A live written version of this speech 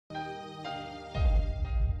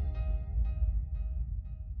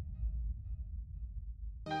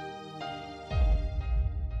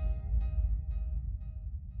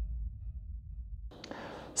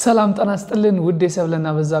ሰላም ጤና ይስጥልን ውድ የሰብለና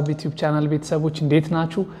በዛብ ዩቲዩብ ቻናል ቤተሰቦች እንዴት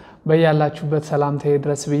ናችሁ? በያላችሁበት ሰላምታዬ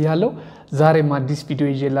ድረስ ብያለሁ። ዛሬም አዲስ ቪዲዮ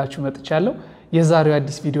ይዤላችሁ መጥቻለሁ። የዛሬው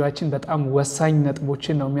አዲስ ቪዲዮአችን በጣም ወሳኝ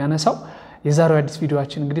ነጥቦችን ነው የሚያነሳው። የዛሬው አዲስ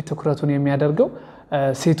ቪዲዮአችን እንግዲህ ትኩረቱን የሚያደርገው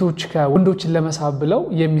ሴቶች ከወንዶችን ለመሳብ ብለው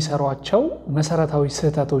የሚሰሯቸው መሰረታዊ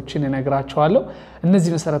ስህተቶችን እነግራቸዋለሁ።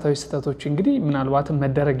 እነዚህ መሰረታዊ ስህተቶች እንግዲህ ምናልባት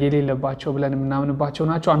መደረግ የሌለባቸው ብለን እናምንባቸው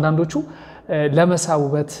ናቸው። አንዳንዶቹ ለመሳብ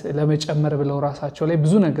ውበት ለመጨመር ብለው ራሳቸው ላይ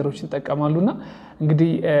ብዙ ነገሮችን ይጠቀማሉና እንግዲህ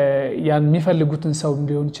ያን የሚፈልጉትን ሰው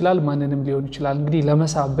ሊሆን ይችላል ማንንም ሊሆን ይችላል እንግዲህ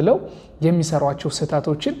ለመሳብ ብለው የሚሰሯቸው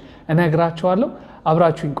ስህተቶችን እነግራቸዋለሁ።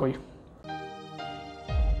 አብራችሁኝ ቆዩ።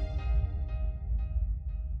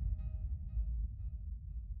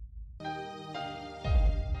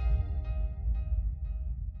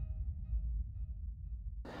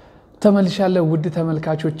 ተመልሻለሁ ውድ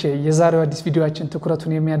ተመልካቾቼ። የዛሬው አዲስ ቪዲዮአችን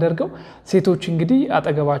ትኩረቱን የሚያደርገው ሴቶች እንግዲህ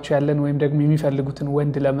አጠገባቸው ያለን ወይም ደግሞ የሚፈልጉትን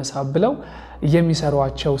ወንድ ለመሳብ ብለው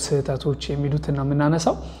የሚሰሯቸው ስህተቶች የሚሉትን ነው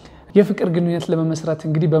የምናነሳው። የፍቅር ግንኙነት ለመመስረት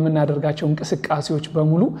እንግዲህ በመናደርጋቸው እንቅስቃሴዎች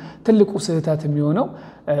በሙሉ ትልቁ ስህተት የሚሆነው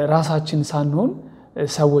ራሳችን ሳንሆን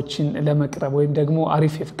ሰዎችን ለመቅረብ ወይም ደግሞ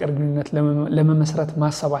አሪፍ የፍቅር ግንኙነት ለመመስረት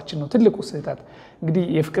ማሰባችን ነው ትልቁ ስህተት። እንግዲህ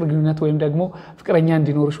የፍቅር ግንኙነት ወይም ደግሞ ፍቅረኛ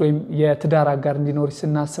እንዲኖርሽ ወይም የትዳር አጋር እንዲኖርሽ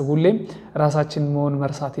ስናስብ ሁሌም ራሳችን መሆን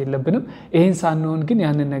መርሳት የለብንም። ይሄን ሳንሆን ግን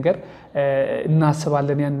ያንን ነገር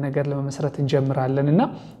እናስባለን፣ ያንን ነገር ለመመስረት እንጀምራለንና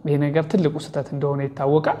ይሄ ነገር ትልቁ ስህተት እንደሆነ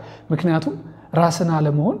ይታወቃል። ምክንያቱም ራስን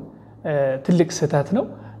አለመሆን ትልቅ ስህተት ነው።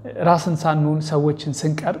 ራስን ሳንሆን ሰዎችን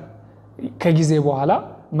ስንቀርብ ከጊዜ በኋላ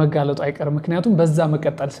መጋለጡ አይቀርም። ምክንያቱም በዛ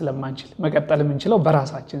መቀጠል ስለማንችል መቀጠል የምንችለው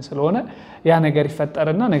በራሳችን ስለሆነ ያ ነገር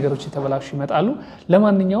ይፈጠርና ነገሮች የተበላሹ ይመጣሉ።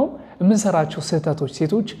 ለማንኛውም የምንሰራቸው ስህተቶች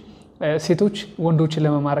ሴቶች ወንዶችን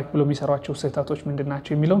ለመማረክ ብለው የሚሰሯቸው ስህተቶች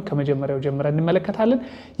ምንድናቸው የሚለውን ከመጀመሪያው ጀምረን እንመለከታለን።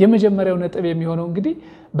 የመጀመሪያው ነጥብ የሚሆነው እንግዲህ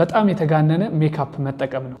በጣም የተጋነነ ሜካፕ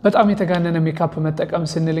መጠቀም ነው። በጣም የተጋነነ ሜካፕ መጠቀም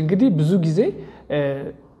ስንል እንግዲህ ብዙ ጊዜ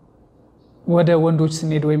ወደ ወንዶች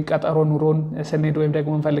ስንሄድ ወይም ቀጠሮ ኑሮን ስንሄድ ወይም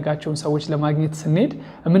ደግሞ እንፈልጋቸውን ሰዎች ለማግኘት ስንሄድ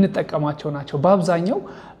የምንጠቀማቸው ናቸው። በአብዛኛው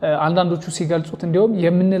አንዳንዶቹ ሲገልጹት እንዲሁም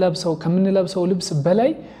ከምንለብሰው ልብስ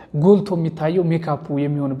በላይ ጎልቶ የሚታየው ሜካፑ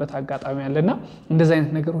የሚሆንበት አጋጣሚ አለና እንደዚህ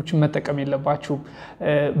አይነት ነገሮችን መጠቀም የለባችሁም።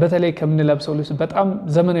 በተለይ ከምንለብሰው ልብስ በጣም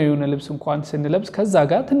ዘመናዊ የሆነ ልብስ እንኳን ስንለብስ ከዛ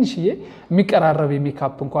ጋር ትንሽዬ የሚቀራረብ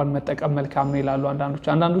የሜካፕ እንኳን መጠቀም መልካም ነው ይላሉ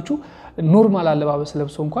አንዳንዶቹ። ኖርማል አለባበስ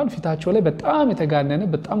ለብሶ እንኳን ፊታቸው ላይ በጣም የተጋነነ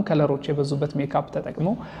በጣም ከለሮች የበዙበት ሜካፕ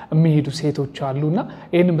ተጠቅመው የሚሄዱ ሴቶች አሉና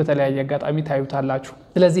ይሄንን በተለያየ አጋጣሚ ታዩታላችሁ።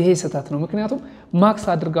 ስለዚህ ይሄ ስህተት ነው። ምክንያቱም ማክስ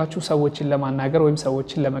አድርጋችሁ ሰዎችን ለማናገር ወይም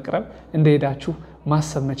ሰዎችን ለመቅረብ እንደሄዳችሁ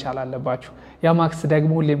ማሰብ መቻል አለባችሁ። ያ ማክስ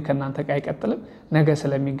ደግሞ ሁሌም ከናንተ ጋር አይቀጥልም፣ ነገ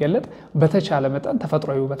ስለሚገለጥ በተቻለ መጠን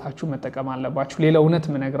ተፈጥሯዊ ውበታችሁ መጠቀም አለባችሁ። ሌላ እውነት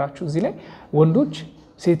ምነግራችሁ እዚህ ላይ ወንዶች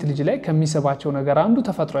ሴት ልጅ ላይ ከሚስባቸው ነገር አንዱ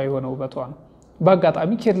ተፈጥሯዊ የሆነ ውበቷ ነው።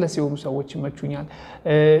 በአጋጣሚ ኬርለስ የሆኑ ሰዎች ይመቹኛል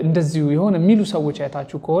እንደዚሁ የሆነ የሚሉ ሰዎች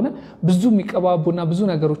አይታችሁ ከሆነ ብዙ የሚቀባቡና ብዙ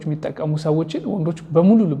ነገሮች የሚጠቀሙ ሰዎችን ወንዶች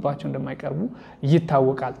በሙሉ ልባቸው እንደማይቀርቡ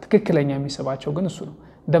ይታወቃል። ትክክለኛ የሚስባቸው ግን እሱ ነው።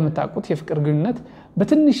 እንደምታውቁት የፍቅር ግንኙነት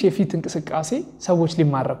በትንሽ የፊት እንቅስቃሴ ሰዎች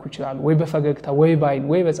ሊማረኩ ይችላሉ። ወይ በፈገግታ ወይ በአይን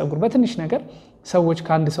ወይ በፀጉር በትንሽ ነገር ሰዎች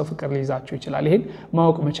ከአንድ ሰው ፍቅር ሊይዛቸው ይችላል። ይሄን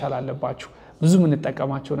ማወቅ መቻል አለባችሁ። ብዙ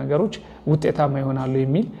የምንጠቀማቸው ነገሮች ውጤታማ ይሆናሉ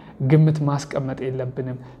የሚል ግምት ማስቀመጥ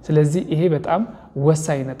የለብንም። ስለዚህ ይሄ በጣም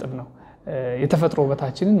ወሳኝ ነጥብ ነው። የተፈጥሮ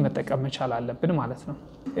ውበታችንን መጠቀም መቻል አለብን ማለት ነው።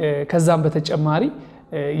 ከዛም በተጨማሪ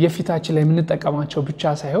የፊታችን ላይ የምንጠቀማቸው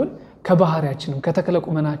ብቻ ሳይሆን ከባህሪያችንም ከተክለ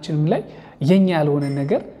ቁመናችንም ላይ የኛ ያልሆነ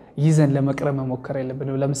ነገር ይዘን ለመቅረብ መሞከር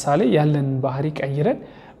የለብንም። ለምሳሌ ያለንን ባህሪ ቀይረን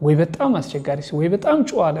ወይ በጣም አስቸጋሪ ወይ በጣም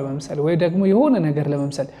ጨዋ ለመምሰል ወይ ደግሞ የሆነ ነገር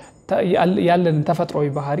ለመምሰል ያለንን ተፈጥሯዊ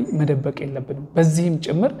ባህሪ መደበቅ የለብንም። በዚህም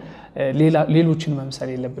ጭምር ሌሎችን መምሰል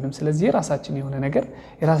የለብንም። ስለዚህ የራሳችን የሆነ ነገር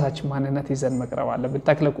የራሳችን ማንነት ይዘን መቅረብ አለብን።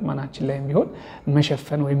 ተክለ ቁመናችን ላይ ቢሆን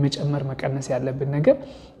መሸፈን ወይ መጨመር መቀነስ ያለብን ነገር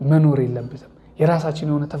መኖር የለበትም። የራሳችን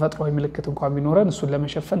የሆነ ተፈጥሯዊ ምልክት እንኳን ቢኖረን እሱን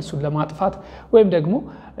ለመሸፈን እሱን ለማጥፋት ወይም ደግሞ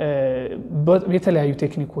የተለያዩ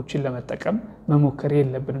ቴክኒኮችን ለመጠቀም መሞከር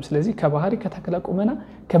የለብንም። ስለዚህ ከባህሪ ከተክለ ቁመና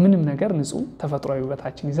ከምንም ነገር ንጹህ ተፈጥሯዊ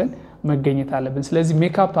ውበታችን ይዘን መገኘት አለብን። ስለዚህ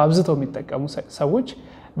ሜካፕ አብዝተው የሚጠቀሙ ሰዎች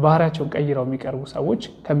ባህሪያቸውን ቀይረው የሚቀርቡ ሰዎች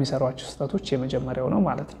ከሚሰሯቸው ስህተቶች የመጀመሪያው ነው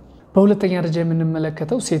ማለት ነው። በሁለተኛ ደረጃ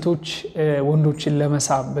የምንመለከተው ሴቶች ወንዶችን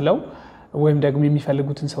ለመሳብ ብለው ወይም ደግሞ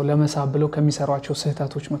የሚፈልጉትን ሰው ለመሳብ ብለው ከሚሰሯቸው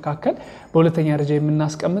ስህተቶች መካከል በሁለተኛ ደረጃ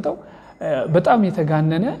የምናስቀምጠው በጣም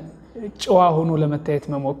የተጋነነ ጨዋ ሆኖ ለመታየት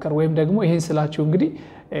መሞከር ወይም ደግሞ ይሄን ስላችሁ እንግዲህ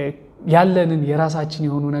ያለንን የራሳችን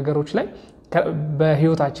የሆኑ ነገሮች ላይ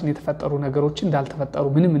በህይወታችን የተፈጠሩ ነገሮች እንዳልተፈጠሩ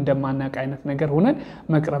ምንም እንደማናቅ አይነት ነገር ሆነን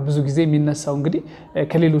መቅረብ ብዙ ጊዜ የሚነሳው እንግዲህ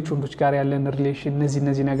ከሌሎች ወንዶች ጋር ያለን ሪሌሽን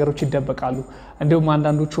እነዚህ ነገሮች ይደበቃሉ እንደውም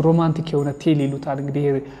አንዳንዶቹ ሮማንቲክ የሆነ ቴል ይሉታል እንግዲህ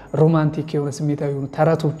ሮማንቲክ የሆነ ስሜታዊ የሆኑ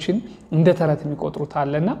ተረቶችን እንደ ተረት የሚቆጥሩት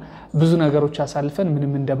አለና ብዙ ነገሮች አሳልፈን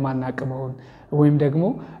ምንም እንደማናቅ መሆን ወይም ደግሞ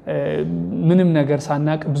ምንም ነገር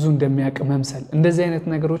ሳናቅ ብዙ እንደሚያቅ መምሰል እንደዚህ አይነት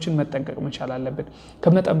ነገሮችን መጠንቀቅ መቻል አለብን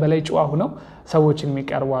ከመጠን በላይ ጨዋ ሆነው ሰዎችን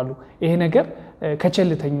የሚቀርባሉ ይሄ ነገር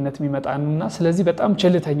ከቸልተኝነት የሚመጣ ነውና ስለዚህ በጣም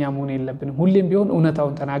ቸልተኛ መሆን የለብንም ሁሌም ቢሆን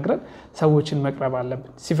እውነታውን ተናግረን ሰዎችን መቅረብ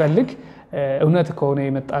አለብን ሲፈልግ እውነት ከሆነ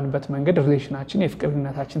የመጣንበት መንገድ ሪሌሽናችን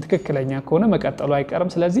የፍቅርነታችን ትክክለኛ ከሆነ መቀጠሉ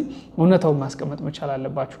አይቀርም ስለዚህ እውነታውን ማስቀመጥ መቻል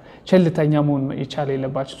አለባችሁ ቸልተኛ መሆን ይቻል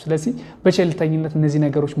የለባችሁ ስለዚህ በቸልተኝነት እነዚህ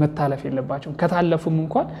ነገሮች መታለፍ የለባቸውም ከታለፉም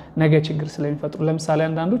እንኳን ነገ ችግር ስለሚፈጥሩ ለምሳሌ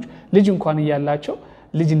አንዳንዶች ልጅ እንኳን ይያላቸው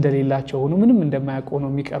ልጅ እንደሌላቸው ሆኖ ምንም እንደማያውቁ ነው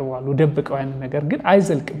የሚቀርባሉ ደብቀው ያን ነገር ግን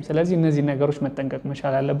አይዘልቅም ስለዚህ እነዚህ ነገሮች መጠንቀቅ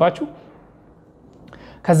መቻል አለባችሁ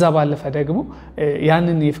ከዛ ባለፈ ደግሞ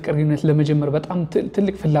ያንን የፍቅር ግንኙነት ለመጀመር በጣም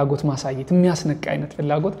ትልቅ ፍላጎት ማሳየት የሚያስነቃ አይነት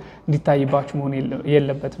ፍላጎት እንዲታይባችሁ መሆን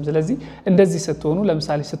የለበትም ስለዚህ እንደዚህ ስትሆኑ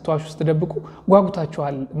ለምሳሌ ስትዋሹ ስትደብቁ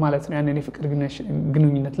ጓጉታችኋል ማለት ነው ያንን የፍቅር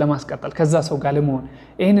ግንኙነት ለማስቀጠል ከዛ ሰው ጋር ለመሆን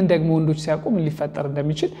ይሄንን ደግሞ ወንዶች ሲያውቁ ምን ሊፈጠር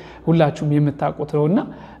እንደሚችል ሁላችሁም የምታውቁት ነውና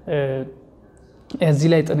እዚህ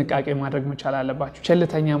ላይ ጥንቃቄ ማድረግ መቻል አለባችሁ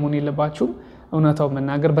ቸልተኛ መሆን የለባችሁም እውነታው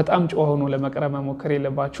መናገር በጣም ጨዋ ሆኖ ለመቅረብ መሞከር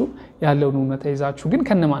የለባችሁ ያለውን እውነታ ይዛችሁ ግን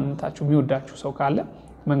ከነማንነታችሁ የሚወዳችሁ ሰው ካለ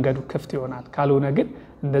መንገዱ ክፍት ይሆናል ካልሆነ ግን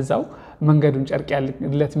እንደዛው መንገዱን ጨርቅ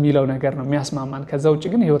ያለለት የሚለው ነገር ነው የሚያስማማን ከዛ ውጪ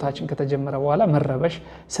ግን ህይወታችን ከተጀመረ በኋላ መረበሽ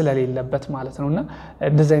ስለሌለበት ማለት ነውና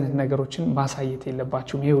እንደዚህ አይነት ነገሮችን ማሳየት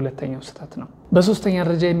የለባችሁም ይሄ ሁለተኛው ስህተት ነው በሶስተኛ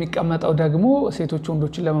ደረጃ የሚቀመጠው ደግሞ ሴቶች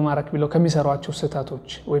ወንዶችን ለመማረክ ብለው ከሚሰሯቸው ስህተቶች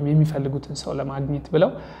ወይም የሚፈልጉትን ሰው ለማግኘት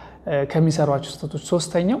ብለው ከሚሰሯቸው ስህተቶች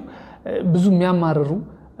ሶስተኛው ብዙ የሚያማርሩ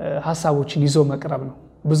ሐሳቦችን ይዞ መቅረብ ነው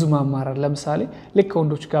ብዙ ማማረር ለምሳሌ ልክ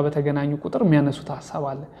ወንዶች ጋር በተገናኙ ቁጥር የሚያነሱት ሐሳብ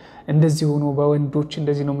አለ እንደዚህ ሆኖ በወንዶች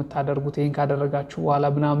እንደዚህ ነው የምታደርጉት ይሄን ካደረጋችሁ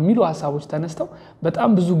በኋላ ምናምን የሚሉ ሐሳቦች ተነስተው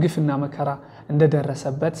በጣም ብዙ ግፍና መከራ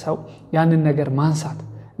እንደደረሰበት ሰው ያንን ነገር ማንሳት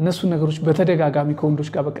እነሱ ነገሮች በተደጋጋሚ ከወንዶች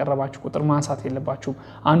ጋር በቀረባችሁ ቁጥር ማንሳት የለባችሁም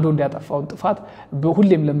አንዱ እንዲያጠፋውን ጥፋት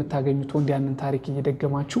ሁሌም ለምታገኙት ወንድ ያንን ታሪክ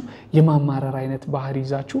እየደገማችሁ የማማረር አይነት ባህሪ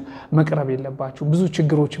ይዛችሁ መቅረብ የለባችሁ ብዙ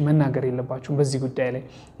ችግሮችን መናገር የለባችሁም በዚህ ጉዳይ ላይ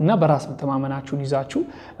እና በራስ መተማመናችሁን ይዛችሁ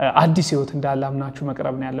አዲስ ህይወት እንዳላምናችሁ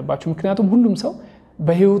መቅረብ ነው ያለባችሁ ምክንያቱም ሁሉም ሰው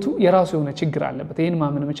በህይወቱ የራሱ የሆነ ችግር አለበት ይሄን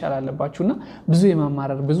ማመን መቻል አለባችሁና ብዙ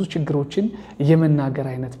የማማረር ብዙ ችግሮችን የመናገር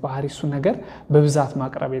አይነት ባህሪ እሱ ነገር በብዛት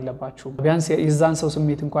ማቅረብ የለባችሁ ቢያንስ የዛን ሰው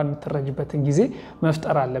ስሜት እንኳን የምትረጅበትን ጊዜ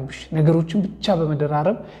መፍጠር አለብሽ ነገሮችን ብቻ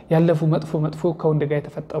በመደራረብ ያለፉ መጥፎ ከወንድ ጋር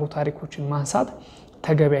የተፈጠሩ ታሪኮችን ማንሳት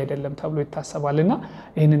ተገቢ አይደለም ተብሎ ይታሰባልና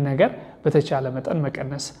ይሄንን ነገር በተቻለ መጠን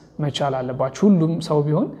መቀነስ መቻል አለባችሁ ሁሉም ሰው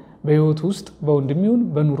ቢሆን በህይወቱ ውስጥ በወንድም ይሁን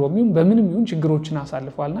በኑሮም ይሁን በምንም ይሁን ችግሮችን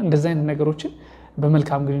አሳልፏልና እንደዛ አይነት ነገሮችን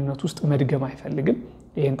በመልካም ግንኙነት ውስጥ መድገም አይፈልግም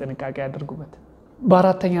ይሄን ጥንቃቄ ያድርጉበት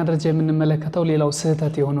በአራተኛ ደረጃ የምንመለከተው ሌላው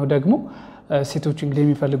ስህተት የሆነው ደግሞ ሴቶች እንግዲህ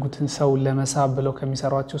የሚፈልጉትን ሰው ለመሳብ ብለው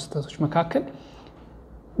ከሚሰሯቸው ስህተቶች መካከል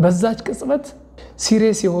በዛች ቅጽበት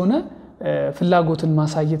ሲሪየስ የሆነ ፍላጎትን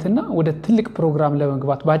ማሳየትና ወደ ትልቅ ፕሮግራም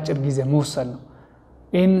ለመግባት ባጭር ጊዜ መወሰን ነው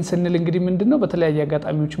ይሄን ስንል እንግዲህ ምንድነው በተለያየ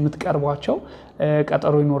አጋጣሚዎች የምትቀርቧቸው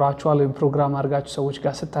ቀጠሮ ይኖራችኋል ወይ ፕሮግራም አድርጋችሁ ሰዎች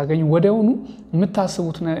ጋር ስታገኙ ወዲያውኑ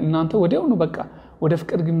የምታስቡት እናንተ ወዲያውኑ በቃ ወደ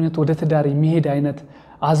ፍቅር ግንኙነት ወደ ትዳር የሚሄድ አይነት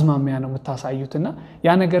አዝማሚያ ነው የምታሳዩትና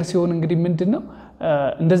ያ ነገር ሲሆን እንግዲህ ምንድነው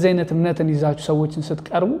እንደዚህ አይነት እምነትን ይዛችሁ ሰዎችን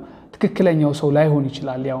ስትቀርቡ ትክክለኛው ሰው ላይሆን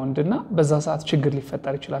ይችላል ያው እንደና በዛ ሰዓት ችግር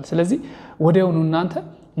ሊፈጠር ይችላል ስለዚህ ወዲያውኑ እናንተ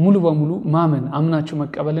ሙሉ በሙሉ ማመን አምናችሁ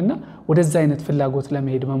መቀበልና ወደዛ አይነት ፍላጎት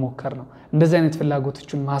ለመሄድ መሞከር ነው እንደዛ አይነት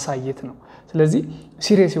ፍላጎቶችን ማሳየት ነው ስለዚህ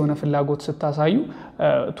ሲሪየስ የሆነ ፍላጎት ስታሳዩ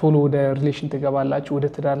ቶሎ ወደ ሪሌሽን ተገባላችሁ ወደ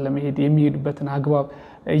ትዳር ለመሄድ የሚሄዱበትን አግባብ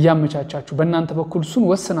ያመቻቻችሁ በእናንተ በኩል ሱን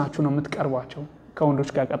ወስናችሁ ነው የምትቀርቧቸው ከወንዶች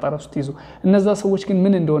ጋር ቀጠሮ ስትይዙ እነዛ ሰዎች ግን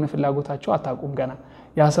ምን እንደሆነ ፍላጎታቸው አታውቁም ገና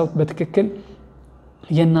ያ ሰው በትክክል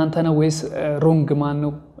የናንተ ነው ወይስ ሮንግ ማን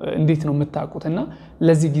ነው እንዴት ነው የምታውቁትና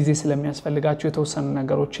ለዚህ ጊዜ ስለሚያስፈልጋችሁ የተወሰኑ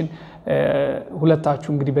ነገሮችን ሁለታችሁ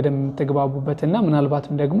እንግዲህ በደንብ ተግባቡበትና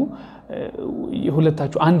ምናልባትም ደግሞ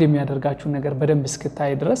ሁለታችሁ አንድ የሚያደርጋችሁ ነገር በደንብ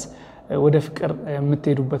እስክታይ ድረስ ወደ ፍቅር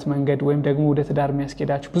የምትሄዱበት መንገድ ወይም ደግሞ ወደ ትዳር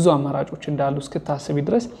የሚያስኬዳችሁ ብዙ አማራጮች እንዳሉ እስክታስቢ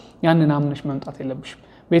ድረስ ያንን አምነሽ መምጣት የለብሽም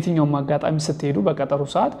በየትኛውም አጋጣሚ ስትሄዱ በቀጠሮ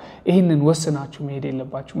ሰዓት ይሄንን ወስናችሁ መሄድ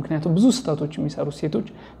የለባችሁ ምክንያቱም ብዙ ስህተቶች የሚሰሩ ሴቶች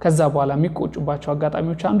ከዛ በኋላ የሚቆጩባቸው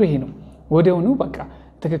አጋጣሚዎች አንዱ ይሄ ነው ወዲያውኑ በቃ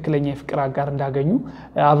ትክክለኛ የፍቅር አጋር እንዳገኙ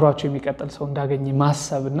አብሯቸው የሚቀጥል ሰው እንዳገኘ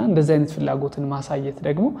ማሰብና እንደዚህ አይነት ፍላጎትን ማሳየት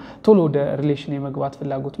ደግሞ ቶሎ ወደ ሪሌሽን የመግባት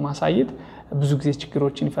ፍላጎት ማሳየት ብዙ ጊዜ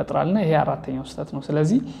ችግሮችን ይፈጥራልና ይሄ አራተኛው ስህተት ነው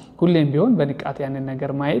ስለዚህ ሁሌም ቢሆን በንቃት ያንን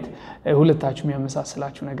ነገር ማየት ሁለታችሁ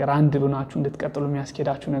የሚያመሳስላችሁ ነገር አንድ ብናችሁ እንድትቀጥሉ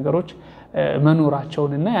የሚያስኬዳችሁ ነገሮች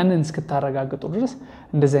መኖራቸውንና ያንን እስክታረጋግጡ ድረስ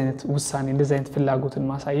እንደዚህ አይነት ውሳኔ እንደዚህ አይነት ፍላጎትን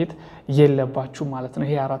ማሳየት የለባችሁ ማለት ነው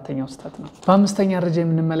ይሄ አራተኛው ስህተት ነው በአምስተኛ ደረጃ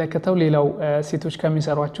የምንመለከተው ሌላው ሴቶች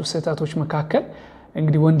ከሚሰሯቸው ስህተቶች መካከል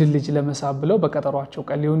እንግዲህ ወንድ ልጅ ለመሳብ ብለው በቀጠሯቸው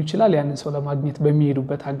ቀን ሊሆን ይችላል ያንን ሰው ለማግኘት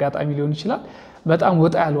በሚሄዱበት አጋጣሚ ሊሆን ይችላል በጣም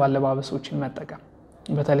ወጣ ያሉ አለባበሶችን መጠቀም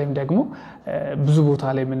በተለይም ደግሞ ብዙ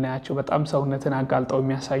ቦታ ላይ የምናያቸው በጣም ሰውነትን አጋልጠው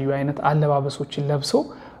የሚያሳዩ አይነት አለባበሶችን ለብሶ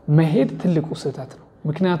መሄድ ትልቁ ስህተት ነው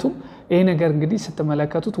ምክንያቱም ይሄ ነገር እንግዲህ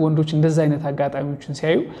ስትመለከቱት ወንዶች እንደዛ አይነት አጋጣሚዎችን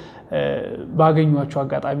ሲያዩ ባገኙዋቸው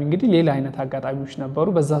አጋጣሚ እንግዲህ ሌላ አይነት አጋጣሚዎች ነበሩ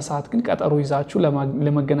በዛ ሰዓት ግን ቀጠሮ ይዛችሁ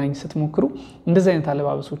ለመገናኘት ስትሞክሩ እንደዛ አይነት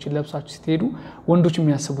አለባበሶችን ለብሳችሁ ስትሄዱ ወንዶች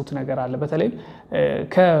የሚያስቡት ነገር አለ በተለይ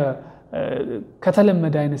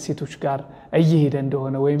ከተለመደ አይነት ሴቶች ጋር እየሄደ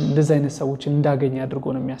እንደሆነ ወይም እንደዛ አይነት ሰዎችን እንዳገኝ አድርጎ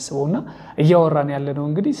ነው የሚያስበውና እያወራን ያለነው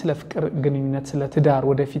እንግዲህ ስለ ፍቅር ግንኙነት ስለ ትዳር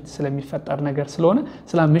ወደፊት ስለሚፈጠር ነገር ስለሆነ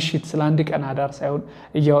ስለ ምሽት ስለ አንድ ቀን አዳር ሳይሆን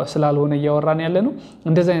ስላልሆነ እያወራን ያለነው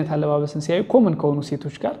እንደዛ አይነት አለባበስን ሲያዩ ኮመን ከሆኑ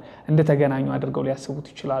ሴቶች ጋር እንደተገናኙ አድርገው ሊያስቡት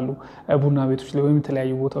ይችላሉ ቡና ቤቶች ላይ ወይም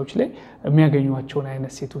የተለያዩ ቦታዎች ላይ የሚያገኙዋቸውን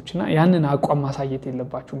አይነት ሴቶችና ያንን አቋም ማሳየት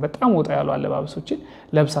የለባችሁም በጣም ወጣ ያሉ አለባበሶችን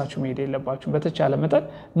ለብሳችሁ መሄድ የለባችሁም በተቻለ መጠን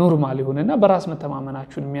ኖርማል ይሁንና በራስ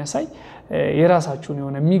መተማመናችሁን የሚያሳይ የራሳችሁን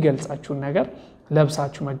የሆነ የሚገልጻችሁን ነገር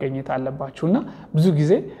ለብሳችሁ መገኘት አለባችሁና ብዙ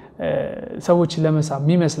ጊዜ ሰዎች ለመሳብ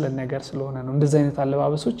የሚመስለን ነገር ስለሆነ ነው እንደዚህ አይነት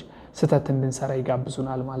አለባበሶች ስህተት እንድንሰራ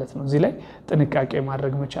ይጋብዙናል ማለት ነው እዚህ ላይ ጥንቃቄ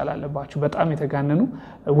ማድረግ መቻል አለባችሁ በጣም የተጋነኑ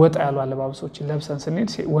ወጣ ያሉ አለባበሶችን ለብሰን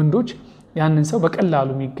ስንሄድ ወንዶች ያንን ሰው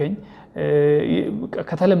በቀላሉ የሚገኝ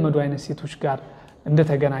ከተለመዱ አይነት ሴቶች ጋር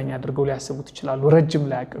እንደተገናኘ አድርገው ሊያስቡት ይችላሉ ረጅም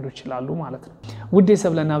ላይ ያቀዱ ይችላሉ ማለት ነው ውድ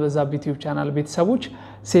የሰብለና በዛብህ ዩቲዩብ ቻናል ቤተሰቦች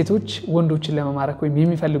ሴቶች ወንዶችን ለመማረክ ወይም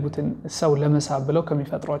የሚፈልጉትን ሰው ለመሳብ ብለው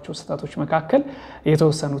ከሚፈጥሯቸው ስህተቶች መካከል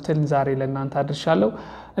የተወሰኑትን ዛሬ ለእናንተ አድርሻለሁ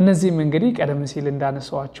እነዚህም እንግዲህ ቀደም ሲል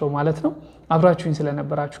እንዳነሳዋቸው ማለት ነው አብራችሁኝ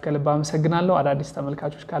ስለነበራችሁ ከልብ አመሰግናለሁ አዳዲስ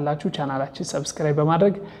ተመልካቾች ካላችሁ ቻናላችን ሰብስክራይብ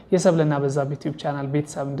በማድረግ የሰብለና በዛብህ ዩቲዩብ ቻናል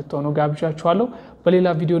ቤተሰብ እንድትሆኑ ጋብዣችኋለሁ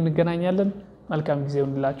በሌላ ቪዲዮ እንገናኛለን መልካም ጊዜ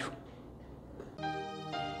ይሁንላችሁ